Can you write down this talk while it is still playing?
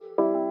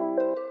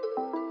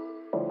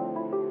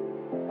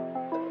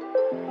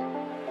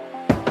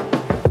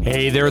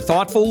Hey there,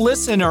 thoughtful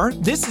listener.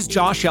 This is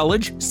Josh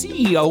Elledge,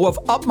 CEO of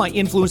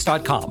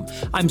UpMyInfluence.com.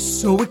 I'm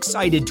so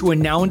excited to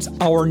announce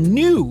our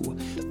new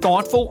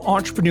Thoughtful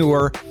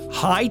Entrepreneur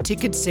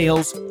high-ticket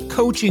sales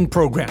coaching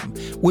program,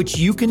 which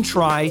you can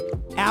try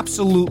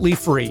absolutely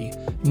free.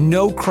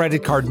 No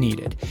credit card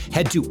needed.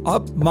 Head to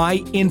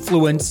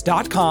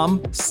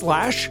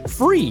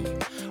UpMyInfluence.com/free.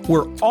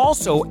 We're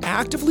also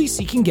actively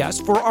seeking guests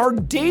for our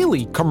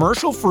daily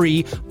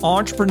commercial-free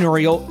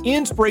entrepreneurial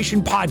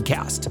inspiration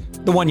podcast,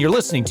 the one you're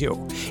listening to.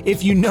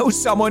 If you know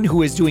someone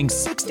who is doing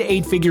 6 to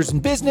 8 figures in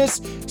business,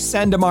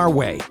 send them our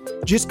way.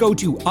 Just go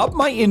to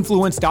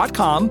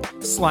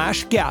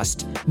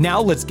UpMyInfluence.com/guest.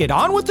 Now let's get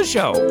on with the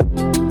show.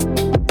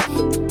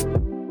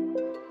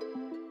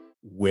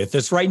 With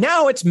us right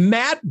now, it's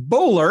Matt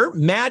Bowler.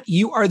 Matt,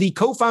 you are the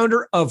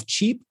co-founder of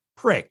Cheap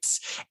Pricks.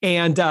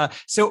 And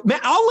so,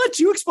 Matt, I'll let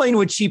you explain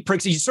what Cheap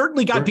Pricks is. You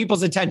certainly got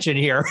people's attention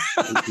here.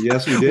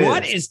 Yes, we did.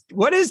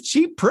 What is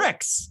Cheap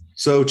Pricks?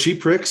 So Cheap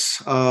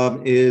Pricks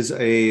is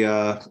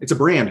it's a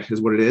brand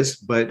is what it is.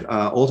 But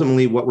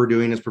ultimately what we're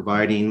doing is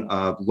providing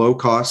low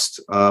cost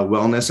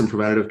wellness and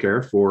preventative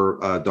care for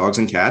dogs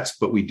and cats.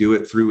 But we do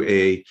it through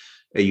a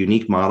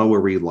unique model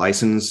where we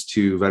license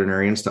to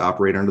veterinarians to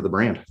operate under the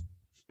brand.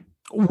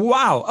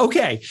 Wow.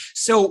 Okay.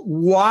 So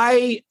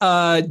why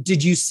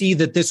did you see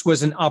that this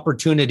was an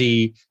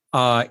opportunity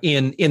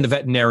in the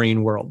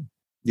veterinarian world?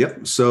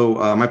 Yep. So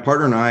my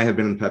partner and I have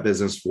been in the pet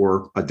business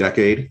for a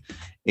decade,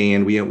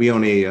 and we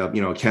own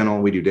a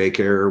kennel. We do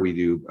daycare, we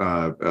do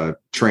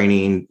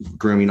training,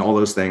 grooming, all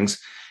those things.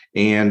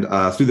 And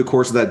through the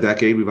course of that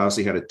decade, we've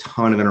obviously had a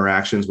ton of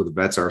interactions with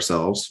vets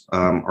ourselves.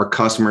 Our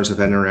customers have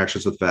had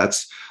interactions with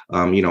vets,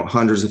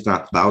 hundreds, if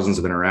not thousands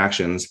of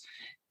interactions.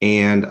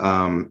 And,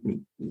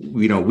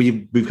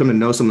 we've come to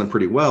know some of them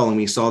pretty well. And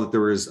we saw that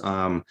there was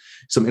some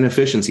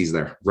inefficiencies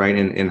there, right?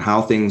 In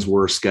how things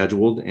were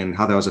scheduled and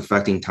how that was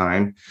affecting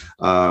time.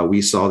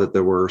 We saw that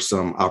there were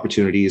some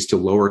opportunities to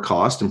lower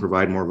cost and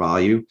provide more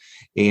value.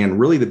 And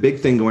really the big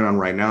thing going on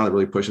right now that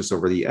really pushes us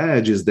over the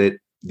edge is that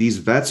these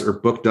vets are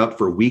booked up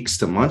for weeks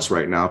to months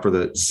right now for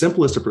the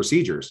simplest of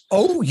procedures.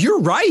 Oh, you're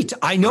right.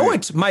 I know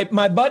it. My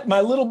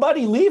little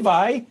buddy,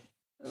 Levi,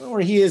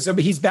 or he is,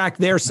 he's back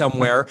there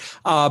somewhere.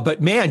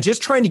 But man,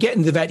 just trying to get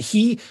into the vet,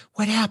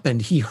 what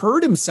happened? He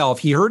hurt himself.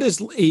 He hurt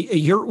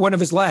one of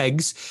his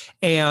legs,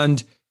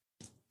 and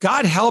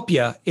God help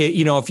you,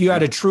 if you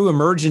had a true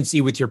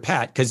emergency with your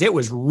pet, because it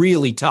was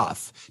really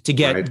tough to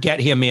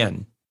get him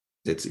in.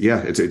 It's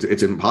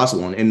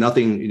impossible. And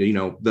nothing,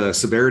 the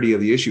severity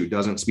of the issue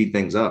doesn't speed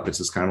things up. It's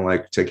just kind of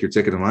like, take your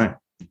ticket in line.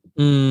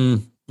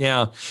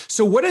 Yeah.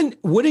 So what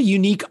a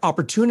unique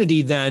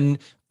opportunity then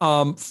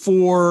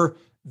for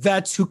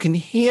vets who can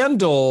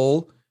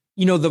handle,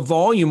 the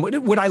volume.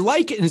 What I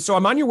like, and so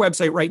I'm on your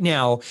website right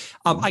now.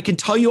 I can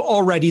tell you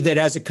already that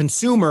as a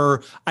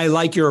consumer, I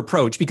like your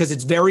approach because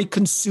it's very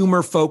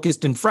consumer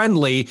focused and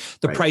friendly.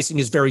 The pricing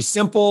is very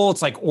simple.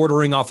 It's like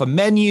ordering off a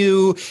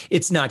menu.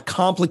 It's not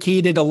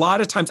complicated. A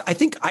lot of times, I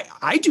think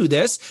I do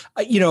this,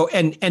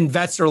 and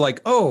vets are like,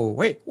 oh,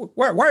 wait,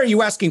 why are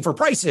you asking for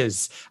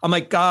prices? I'm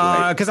like,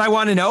 because I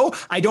want to know.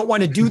 I don't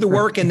want to do the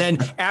work. And then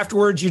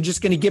afterwards, you're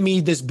just going to give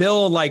me this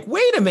bill. Like,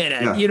 wait a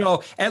minute,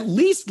 at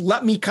least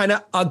let me kind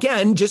of, again,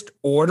 just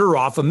order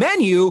off a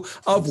menu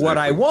of what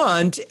I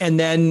want. And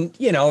then,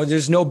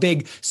 there's no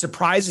big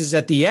surprises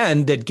at the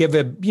end that give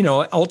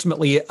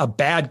ultimately a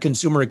bad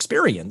consumer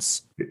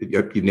experience.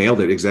 Yep, you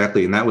nailed it.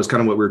 Exactly. And that was kind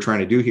of what we were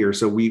trying to do here.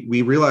 So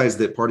we realized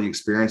that part of the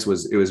experience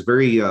was, it was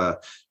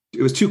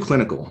too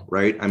clinical,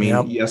 right? I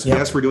mean,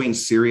 yes, we're doing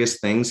serious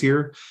things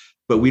here,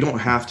 but we don't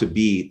have to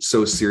be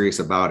so serious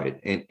about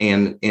it.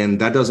 And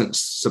that doesn't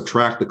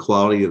subtract the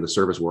quality of the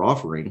service we're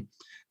offering.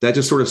 That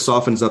just sort of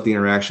softens up the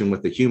interaction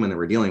with the human that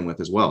we're dealing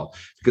with as well,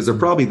 because they're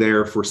probably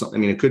there for something.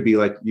 I mean, it could be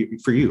like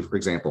for you, for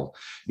example,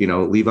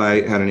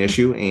 Levi had an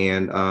issue,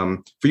 and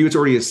for you, it's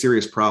already a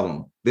serious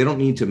problem. They don't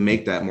need to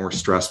make that more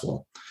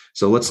stressful.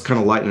 So let's kind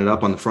of lighten it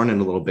up on the front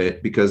end a little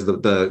bit, because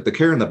the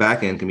care in the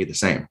back end can be the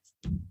same.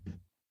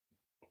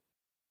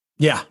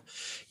 Yeah.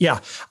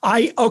 Yeah.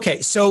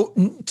 So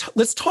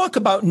let's talk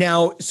about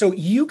now. So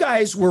you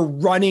guys were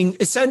running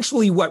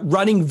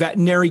running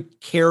veterinary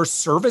care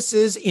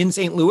services in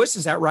St. Louis.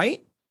 Is that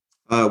right?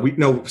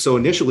 So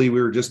initially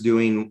we were just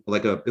doing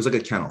it was like a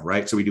kennel,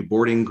 right? So we do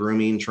boarding,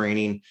 grooming,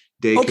 training,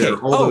 daycare,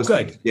 all those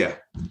good. Things. Yeah.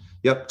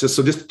 Yep.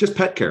 Just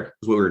pet care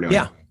is what we were doing.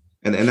 Yeah.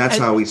 And that's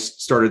how we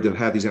started to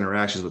have these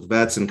interactions with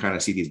vets and kind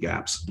of see these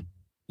gaps.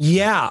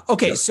 Yeah.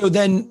 Okay. Yep. So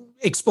then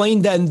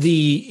explain then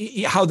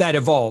how that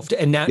evolved,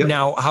 and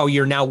now how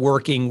you're now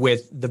working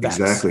with the vets.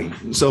 Exactly.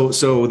 So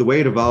the way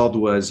it evolved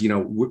was,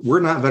 we're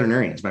not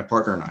veterinarians, my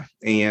partner and I,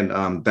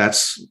 and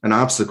that's an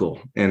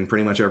obstacle in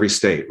pretty much every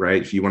state, right?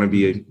 If you want to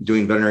be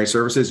doing veterinary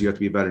services, you have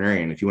to be a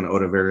veterinarian. If you want to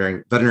own a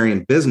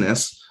veterinarian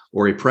business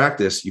or a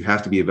practice, you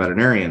have to be a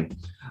veterinarian.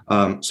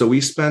 So we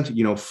spent,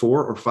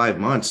 4 or 5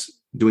 months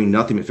doing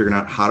nothing but figuring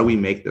out how do we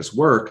make this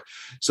work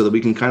so that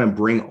we can kind of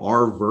bring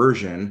our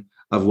version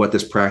of what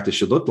this practice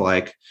should look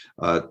like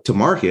to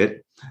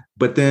market.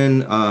 But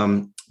then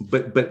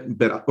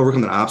but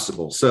overcome that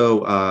obstacle.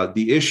 So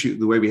the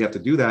way we have to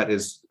do that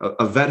is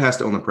a vet has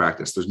to own the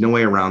practice. There's no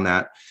way around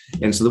that.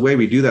 And so the way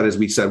we do that is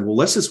we said, well,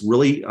 let's just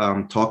really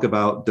talk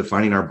about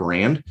defining our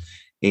brand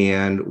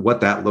and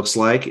what that looks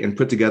like, and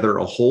put together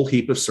a whole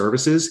heap of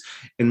services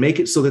and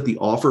make it so that the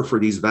offer for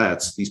these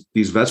vets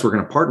we're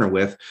going to partner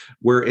with,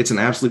 where it's an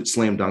absolute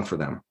slam dunk for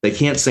them. They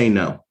can't say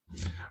no.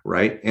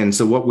 Right. And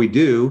so what we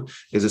do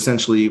is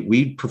essentially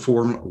we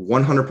perform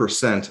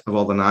 100% of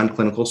all the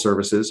non-clinical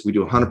services. We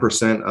do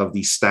 100% of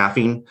the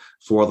staffing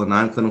for all the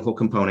non-clinical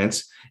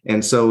components.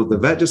 And so the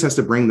vet just has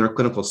to bring their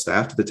clinical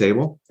staff to the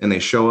table, and they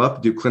show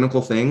up, do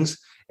clinical things,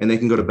 and they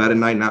can go to bed at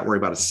night, not worry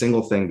about a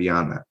single thing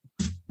beyond that.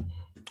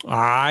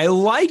 I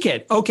like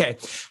it. Okay.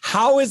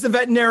 How is the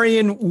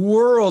veterinarian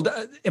world?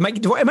 Am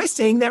I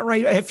saying that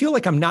right? I feel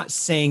like I'm not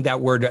saying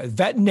that word.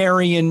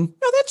 Veterinarian.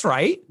 No, that's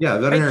right. Yeah,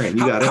 veterinarian.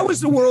 You got it. How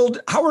is the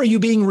world? How are you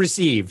being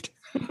received?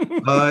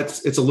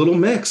 It's a little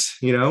mix,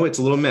 it's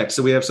a little mix.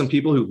 So we have some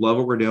people who love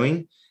what we're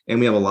doing, and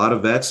we have a lot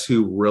of vets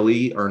who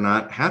really are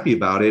not happy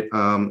about it.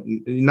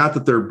 Not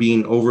that they're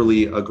being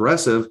overly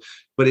aggressive,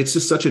 but it's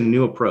just such a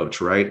new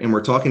approach, right? And we're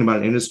talking about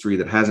an industry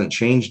that hasn't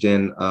changed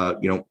in,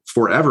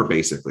 forever,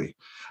 basically.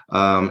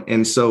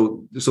 And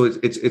so it's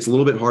a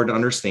little bit hard to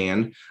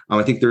understand.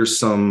 I think there's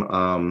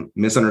some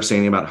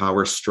misunderstanding about how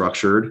we're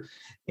structured.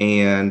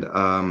 And,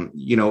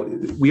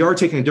 we are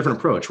taking a different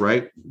approach,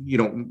 right?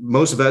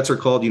 Most vets are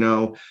called,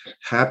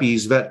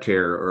 Happy's Vet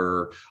Care,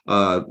 or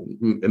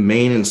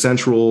Main and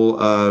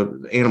Central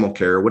Animal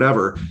Care, or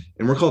whatever.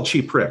 And we're called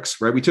Cheap Pricks,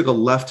 right? We took a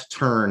left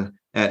turn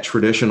at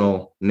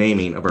traditional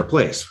naming of our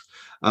place.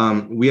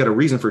 We had a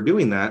reason for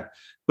doing that.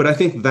 But I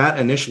think that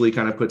initially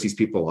kind of puts these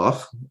people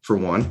off, for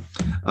one.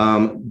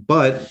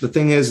 But the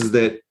thing is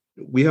that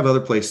we have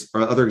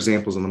other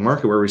examples in the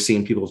market where we're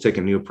seeing people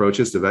taking new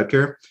approaches to vet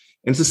care.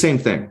 And it's the same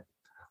thing.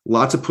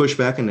 Lots of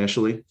pushback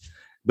initially,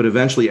 but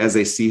eventually, as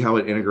they see how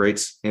it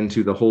integrates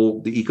into the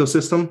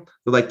ecosystem,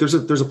 they're like, there's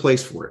a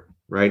place for it,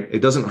 right? It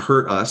doesn't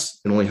hurt us.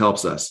 It only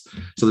helps us.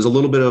 So there's a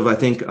little bit of, I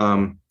think,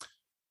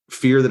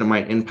 fear that it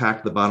might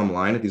impact the bottom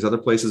line at these other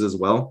places as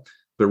well.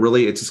 But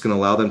really, it's just going to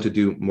allow them to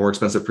do more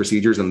expensive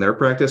procedures in their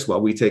practice while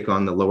we take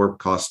on the lower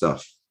cost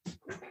stuff.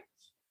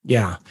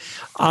 Yeah.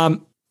 All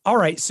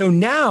right. So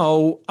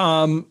now,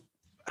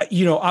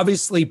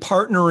 obviously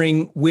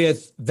partnering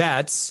with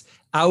vets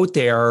out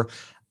there,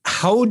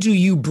 how do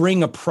you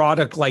bring a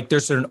product like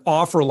this or an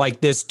offer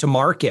like this to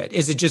market?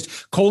 Is it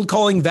just cold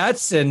calling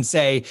vets and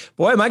say,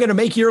 boy, am I going to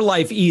make your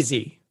life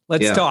easy?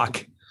 Let's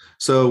talk.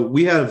 So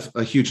we have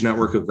a huge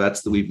network of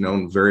vets that we've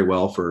known very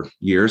well for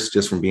years,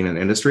 just from being in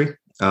the industry.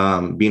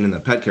 Being in the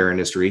pet care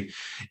industry.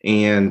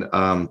 And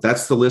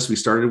that's the list we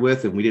started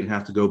with, and we didn't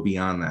have to go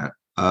beyond that.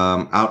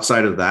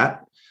 Outside of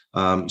that,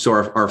 so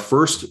our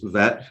first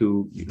vet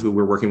who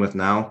we're working with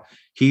now,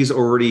 he's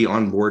already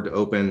on board to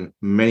open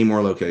many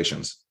more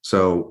locations.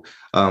 So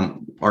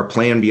our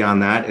plan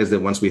beyond that is that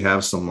once we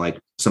have some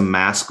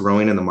mass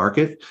growing in the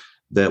market,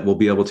 that we'll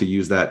be able to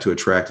use that to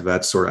attract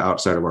vets sort of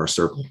outside of our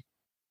circle.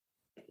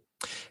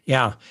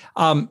 Yeah.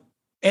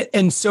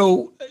 And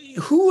so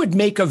who would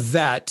make a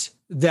vet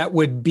that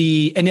would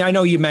be, and I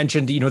know you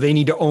mentioned, they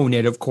need to own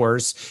it, of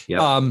course.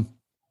 Yep.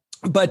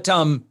 But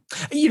and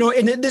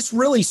this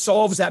really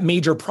solves that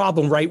major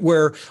problem, right?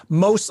 Where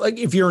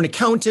if you're an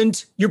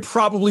accountant, you're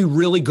probably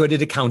really good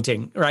at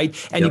accounting,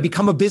 right? And you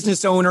become a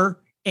business owner.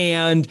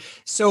 And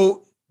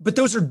so, but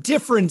those are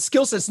different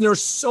skill sets. And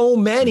there's so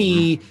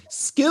many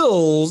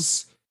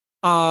skills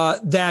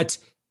that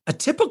a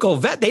typical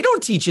vet, they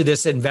don't teach you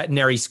this in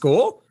veterinary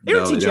school. They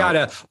don't teach you how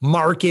to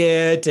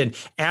market and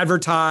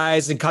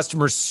advertise and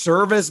customer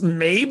service,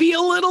 maybe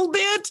a little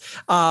bit.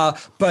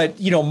 But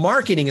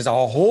marketing is a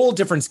whole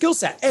different skill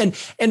set. And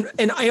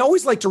I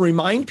always like to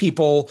remind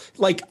people,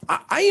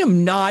 I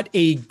am not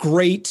a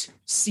great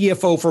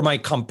CFO for my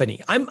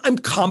company. I'm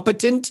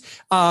competent,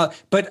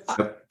 but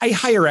I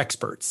hire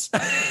experts,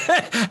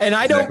 and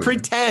I don't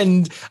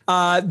pretend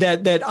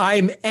that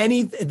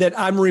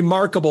I'm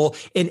remarkable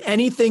in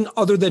anything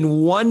other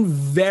than one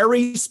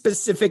very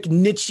specific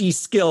niche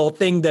skill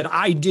thing that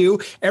I do.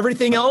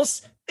 Everything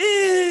else,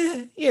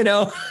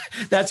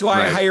 that's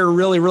why I hire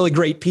really, really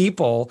great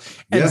people.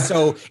 And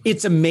so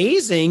it's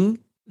amazing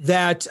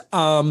that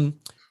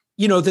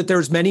that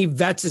there's many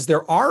vets as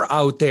there are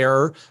out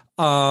there.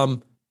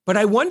 But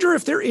I wonder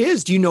if there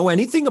is. Do you know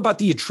anything about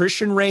the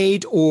attrition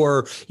rate,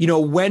 or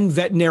when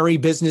veterinary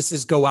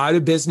businesses go out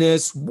of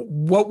business?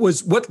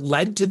 What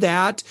led to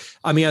that?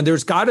 I mean,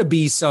 there's got to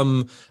be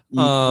some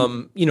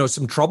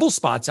some trouble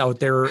spots out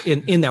there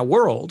in that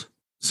world.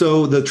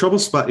 So the trouble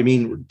spot,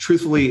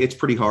 truthfully, it's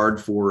pretty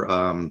hard for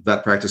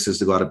vet practices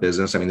to go out of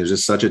business. There's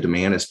just such a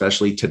demand,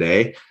 especially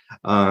today.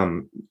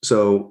 I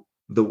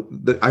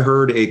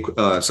heard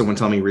someone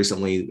tell me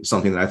recently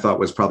something that I thought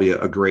was probably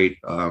a great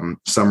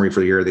summary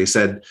for the year. They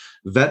said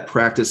vet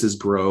practices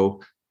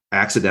grow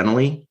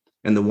accidentally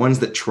And the ones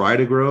that try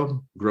to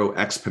grow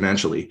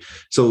exponentially.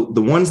 So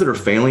the ones that are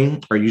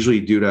failing are usually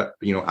due to,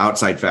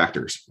 outside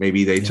factors.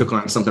 Maybe they took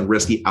on something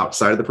risky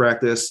outside of the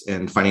practice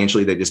and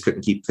financially they just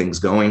couldn't keep things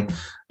going,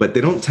 but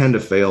they don't tend to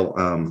fail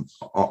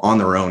on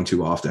their own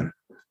too often.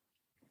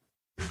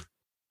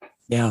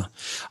 Yeah.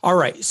 All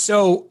right.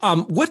 So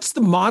what's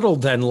the model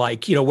then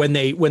like, when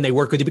they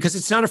work with you, because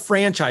it's not a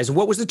franchise.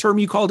 What was the term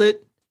you called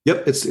it?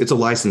 Yep. It's a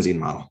licensing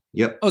model.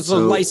 Yep. Oh, it's a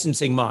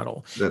licensing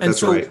model.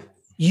 That's right.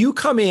 You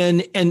come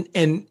in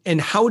and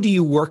how do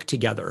you work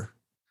together?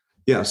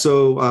 Yeah.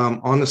 So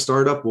on the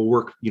startup, we'll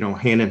work,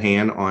 hand in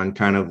hand on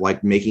kind of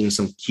like making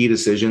some key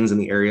decisions in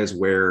the areas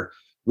where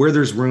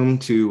there's room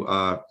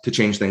to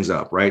change things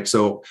up. Right.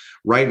 So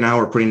right now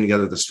we're putting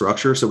together the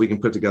structure so we can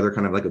put together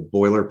kind of like a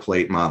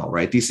boilerplate model.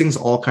 Right. These things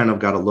all kind of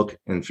got to look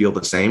and feel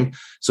the same.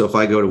 So if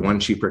I go to one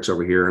Cheap Pricks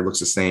over here, it looks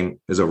the same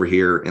as over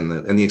here, and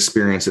the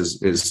experience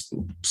is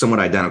somewhat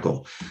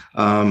identical.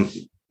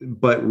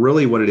 But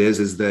really what it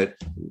is that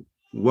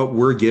what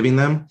we're giving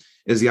them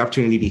is the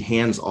opportunity to be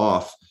hands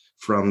off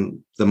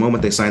from the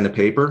moment they sign the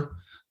paper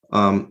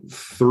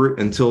through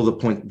until the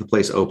point the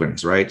place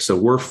opens, right? So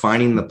we're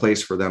finding the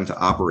place for them to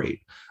operate.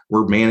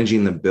 We're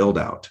managing the build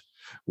out.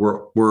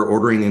 We're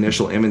ordering the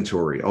initial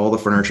inventory, all the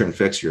furniture and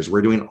fixtures.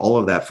 We're doing all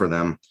of that for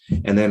them.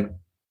 And then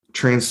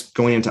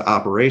going into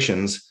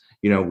operations,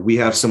 we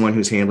have someone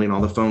who's handling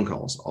all the phone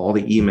calls, all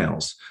the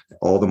emails,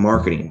 all the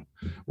marketing.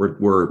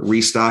 We're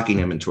restocking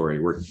inventory.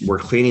 We're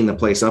cleaning the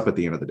place up at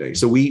the end of the day.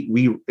 So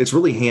we it's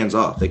really hands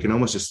off. They can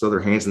almost just throw their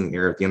hands in the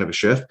air at the end of a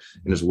shift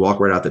and just walk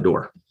right out the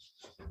door.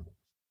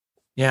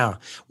 Yeah.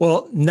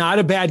 Well, not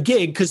a bad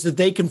gig because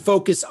they can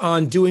focus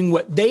on doing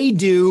what they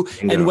do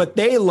and what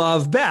they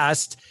love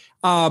best.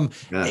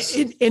 Yes.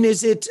 And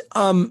is it,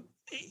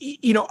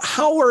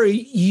 how are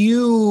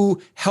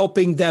you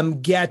helping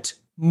them get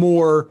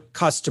more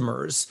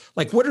customers?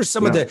 Like, what are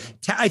some of the,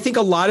 I think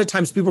a lot of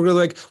times people are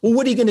like, well,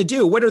 what are you going to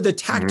do? What are the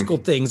tactical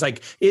things?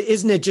 Like,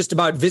 isn't it just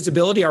about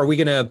visibility? Are we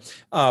going to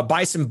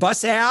buy some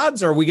bus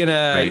ads? Are we going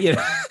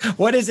to,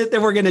 what is it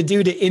that we're going to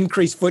do to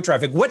increase foot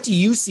traffic? What do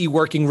you see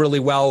working really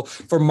well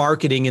for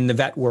marketing in the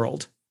vet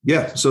world?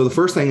 Yeah. So the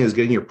first thing is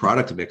getting your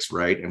product mix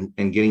right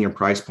and getting your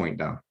price point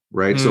down.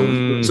 Right. So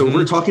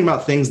we're talking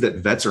about things that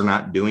vets are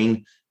not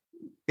doing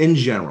in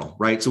general,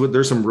 right? So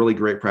there's some really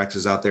great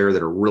practices out there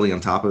that are really on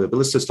top of it, but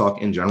let's just talk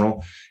in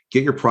general.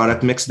 Get your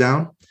product mix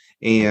down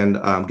and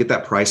get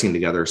that pricing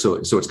together. So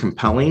it's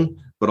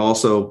compelling, but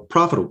also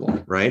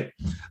profitable, right?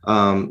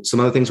 Some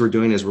other things we're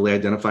doing is really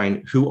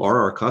identifying who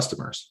are our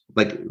customers.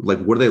 Like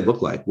what do they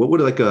look like?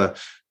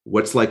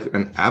 What's like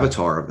an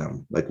avatar of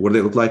them? Like, what do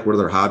they look like? What are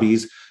their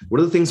hobbies? What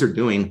are the things they're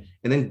doing?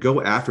 And then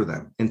go after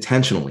them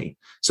intentionally.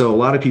 So a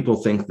lot of people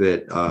think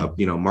that,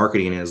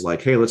 marketing is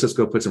like, hey, let's just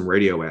go put some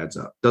radio ads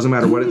up. Doesn't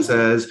matter what it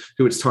says,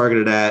 who it's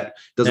targeted at.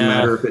 Doesn't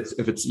matter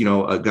if it's,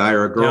 a guy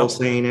or a girl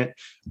saying it.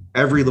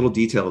 Every little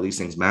detail of these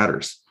things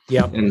matters.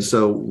 Yeah. And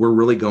so we're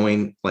really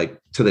going like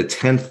to the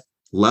 10th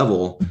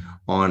level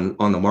on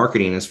the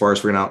marketing as far as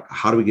figuring out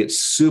how do we get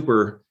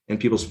super in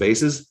people's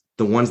faces,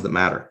 the ones that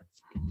matter.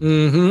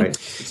 Mm-hmm. Right.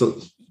 So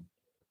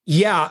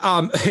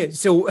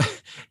so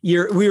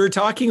we were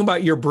talking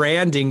about your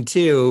branding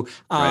too.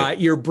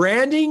 Your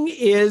branding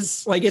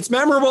is like, it's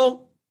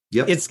memorable.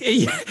 Yep.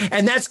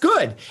 And that's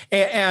good.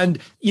 And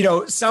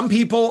some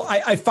people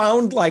I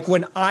found like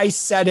when I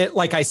said it,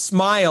 like I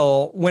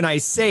smile when I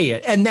say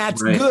it, and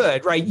that's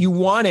good, right? You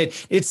want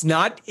it. It's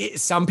not,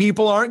 some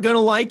people aren't going to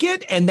like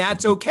it, and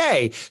that's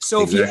okay.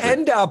 So if you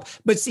end up,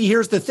 but see,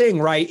 here's the thing,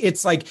 right?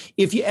 It's like,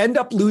 if you end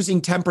up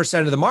losing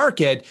 10% of the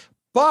market,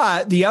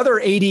 but the other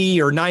 80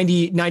 or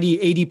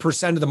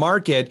 80% of the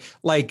market,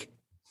 like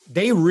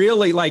they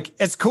really like,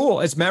 it's cool.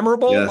 It's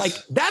memorable. Yes. Like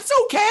that's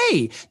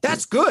okay.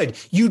 That's good.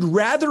 You'd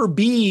rather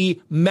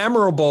be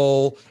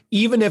memorable,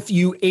 even if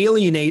you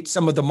alienate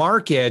some of the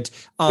market,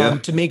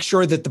 to make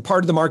sure that the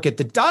part of the market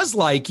that does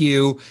like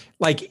you,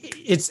 like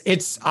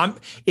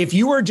if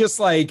you were just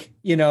like,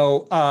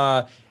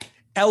 Elledge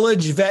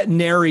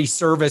Veterinary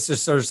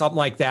Services or something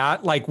like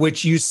that, like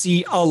which you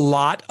see a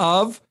lot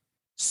of,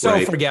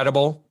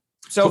 forgettable.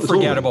 So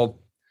forgettable.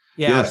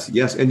 Yeah.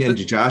 Yes. And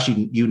Josh,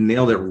 you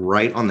nailed it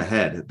right on the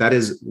head. That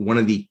is one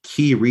of the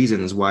key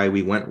reasons why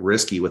we went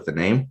risky with the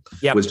name.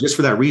 Was just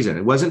for that reason.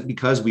 It wasn't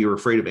because we were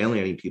afraid of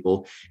alienating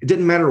people. It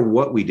didn't matter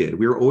what we did.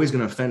 We were always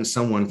going to offend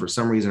someone for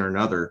some reason or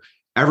another.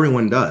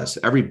 Everyone does.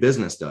 Every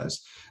business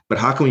does. But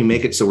how can we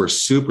make it so we're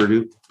super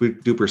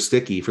duper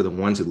sticky for the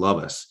ones who love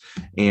us?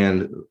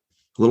 And a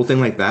little thing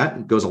like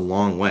that goes a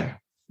long way.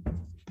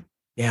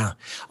 Yeah.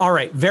 All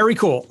right. Very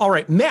cool. All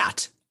right,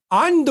 Matt.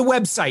 On the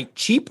website,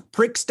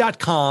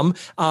 cheappricks.com,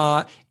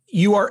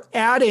 you are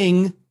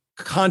adding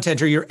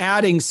content, or you're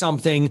adding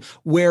something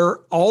where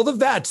all the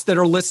vets that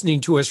are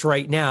listening to us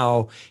right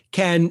now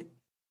can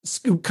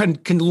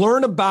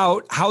learn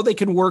about how they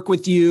can work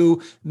with you,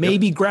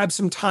 maybe grab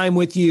some time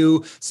with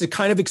you to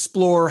kind of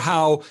explore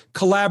how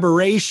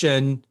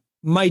collaboration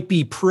might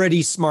be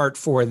pretty smart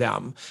for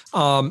them.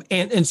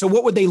 And so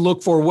what would they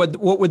look for? What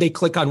would they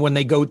click on when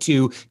they go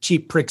to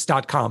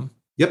cheappricks.com?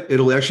 Yep,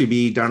 it'll actually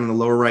be down in the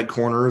lower right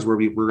corners where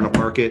we're going to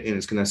park it, and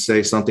it's going to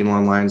say something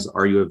along the lines,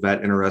 "Are you a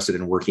vet interested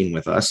in working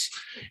with us?"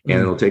 And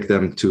it'll take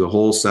them to a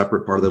whole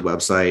separate part of the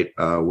website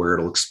where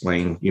it'll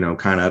explain,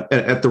 kind of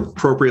at the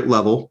appropriate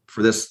level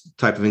for this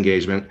type of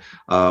engagement,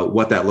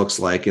 what that looks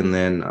like. And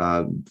then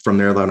from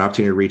there, they'll have an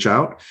opportunity to reach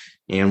out,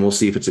 and we'll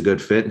see if it's a good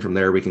fit. And from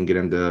there, we can get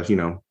into,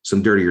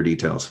 some dirtier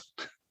details.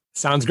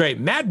 Sounds great.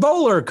 Matt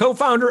Bowler,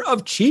 co-founder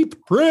of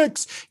Cheap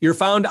Pricks. You're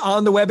found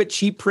on the web at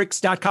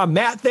cheappricks.com.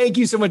 Matt, thank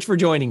you so much for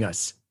joining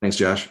us. Thanks,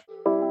 Josh.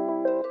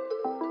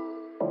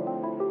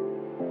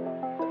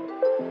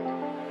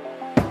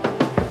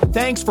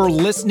 Thanks for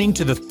listening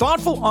to the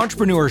Thoughtful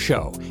Entrepreneur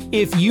Show.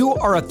 If you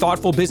are a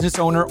thoughtful business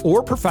owner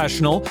or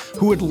professional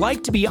who would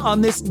like to be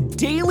on this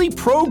daily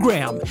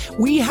program,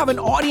 we have an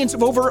audience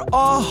of over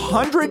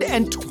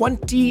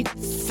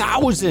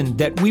 120,000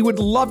 that we would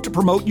love to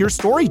promote your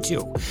story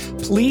to.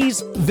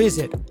 Please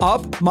visit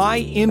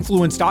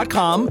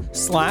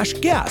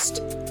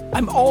upmyinfluence.com/guest.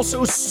 I'm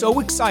also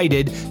so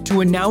excited to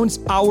announce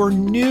our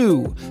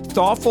new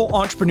Thoughtful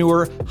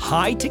Entrepreneur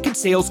high-ticket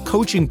sales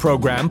coaching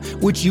program,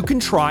 which you can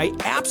try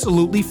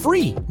absolutely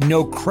free.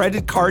 No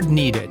credit card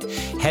needed.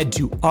 Head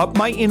to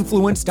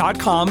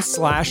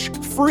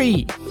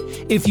upmyinfluence.com/free.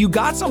 If you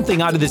got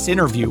something out of this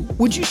interview,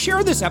 would you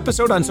share this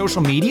episode on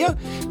social media?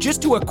 Just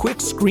do a quick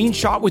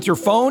screenshot with your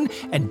phone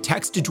and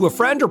text it to a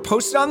friend or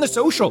post it on the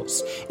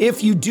socials.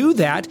 If you do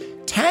that,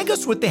 tag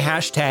us with the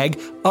hashtag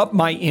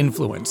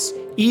 #UpMyInfluence.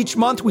 Each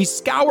month, we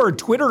scour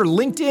Twitter,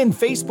 LinkedIn,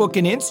 Facebook,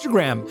 and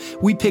Instagram.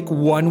 We pick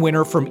one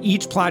winner from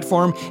each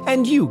platform,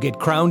 and you get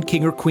crowned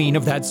king or queen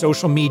of that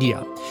social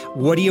media.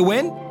 What do you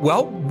win?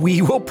 Well,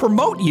 we will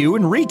promote you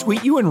and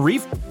retweet you and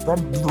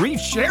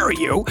reshare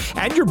you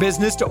and your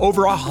business to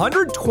over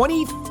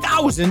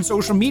 120,000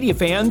 social media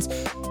fans,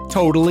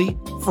 totally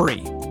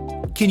free.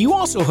 Can you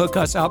also hook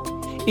us up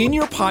in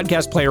your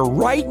podcast player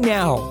right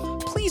now?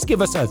 Please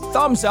give us a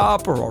thumbs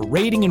up or a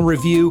rating and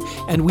review,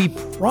 and we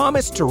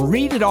promise to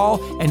read it all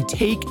and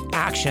take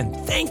action.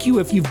 Thank you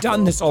if you've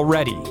done this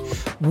already.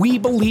 We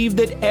believe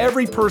that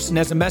every person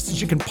has a message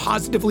that can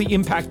positively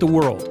impact the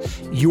world.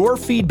 Your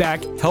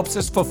feedback helps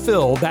us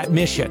fulfill that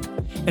mission.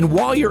 And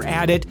while you're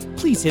at it,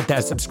 please hit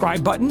that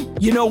subscribe button.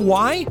 You know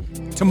why?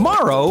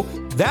 Tomorrow,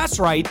 that's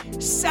right,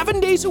 7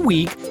 days a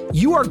week,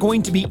 you are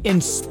going to be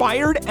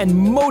inspired and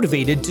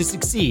motivated to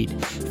succeed.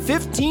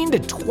 15 to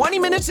 20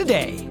 minutes a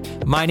day.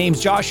 My name's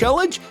Josh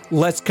Elledge.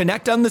 Let's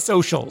connect on the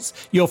socials.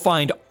 You'll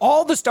find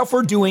all the stuff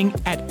we're doing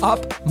at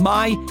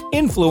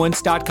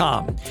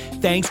upmyinfluence.com.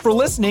 Thanks for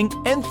listening,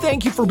 and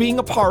thank you for being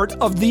a part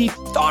of the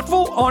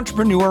Thoughtful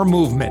Entrepreneur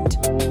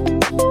Movement.